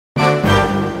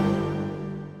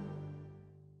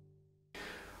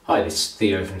Hi, this is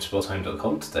Theo from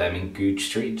Spotahome.com. Today I'm in Goodge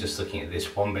Street, just looking at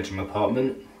this one-bedroom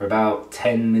apartment. We're about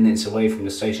 10 minutes away from the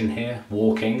station here,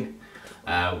 walking.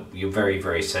 You're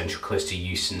very central, close to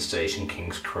Euston Station,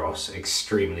 King's Cross,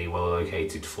 extremely well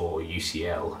located for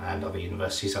UCL and other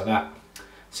universities like that.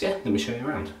 So yeah, let me show you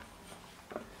around.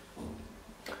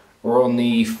 We're on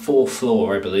the 4th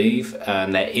floor, I believe,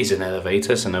 and there is an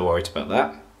elevator, so no worries about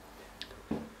that.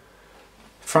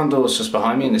 Front door's just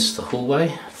behind me and this is the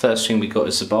hallway. First thing we got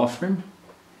is the bathroom.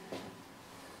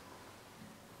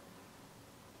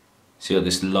 So you got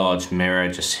this large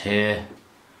mirror just here.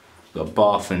 Got a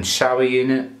bath and shower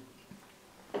unit,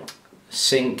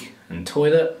 sink and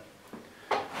toilet.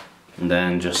 And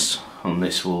then just on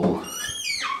this wall,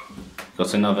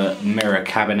 got another mirror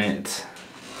cabinet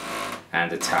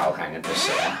and a towel hanger just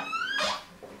there.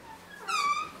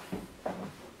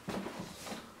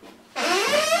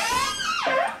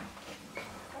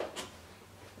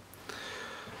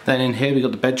 Then in here we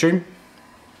got the bedroom,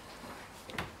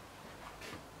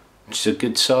 which is a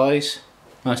good size.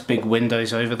 Nice big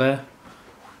windows over there.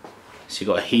 So you've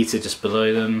got a heater just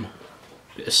below them,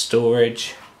 bit of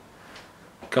storage,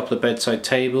 a couple of bedside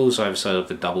tables either side of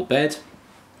the double bed.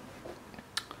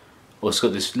 Also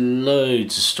got this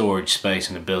loads of storage space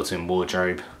and a built-in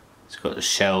wardrobe. It's got the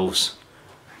shelves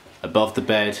above the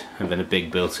bed and then a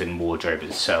big built-in wardrobe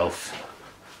itself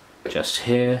just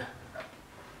here.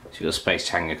 So you've got space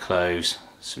to hang your clothes,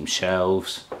 some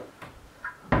shelves,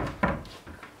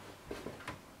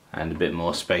 and a bit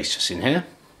more space just in here.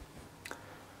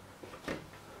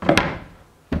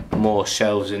 More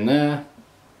shelves in there.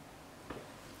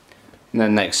 And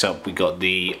then next up we got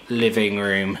the living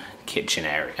room kitchen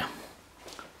area.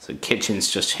 So the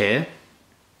kitchen's just here.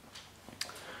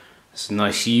 It's a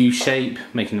nice U shape,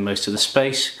 making the most of the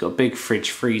space. Got a big fridge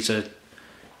freezer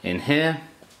in here.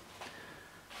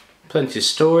 Plenty of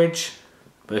storage,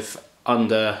 both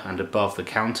under and above the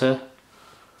counter.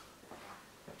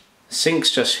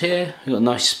 Sink's just here, you've got a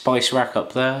nice spice rack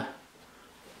up there.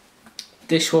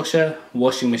 Dishwasher,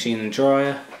 washing machine and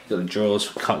dryer. You've got the drawers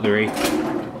for cutlery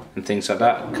and things like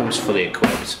that. It comes fully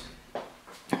equipped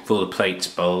for all the plates,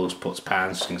 bowls, pots,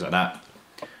 pans, things like that.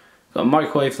 Got a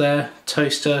microwave there,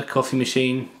 toaster, coffee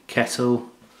machine,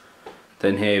 kettle.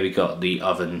 Then here we got the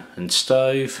oven and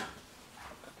stove.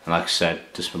 And like I said,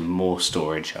 just some more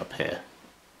storage up here.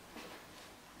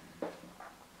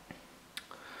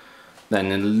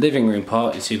 Then in the living room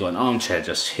part, you've got an armchair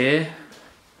just here.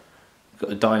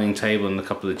 Got a dining table and a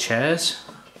couple of chairs.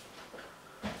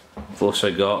 We've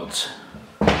also got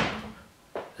a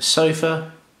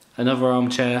sofa, another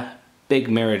armchair, big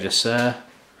mirror just there.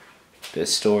 Bit of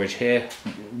storage here.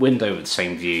 Window with the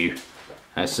same view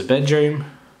as the bedroom.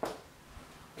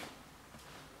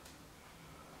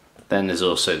 Then there's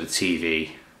also the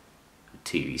TV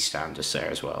stand just there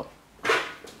as well.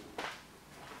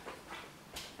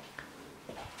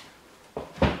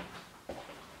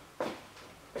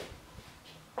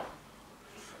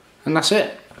 And that's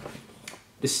it.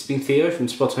 This has been Theo from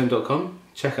Spotahome.com.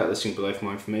 Check out this link below for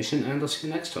more information and I'll see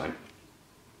you next time.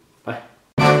 Bye.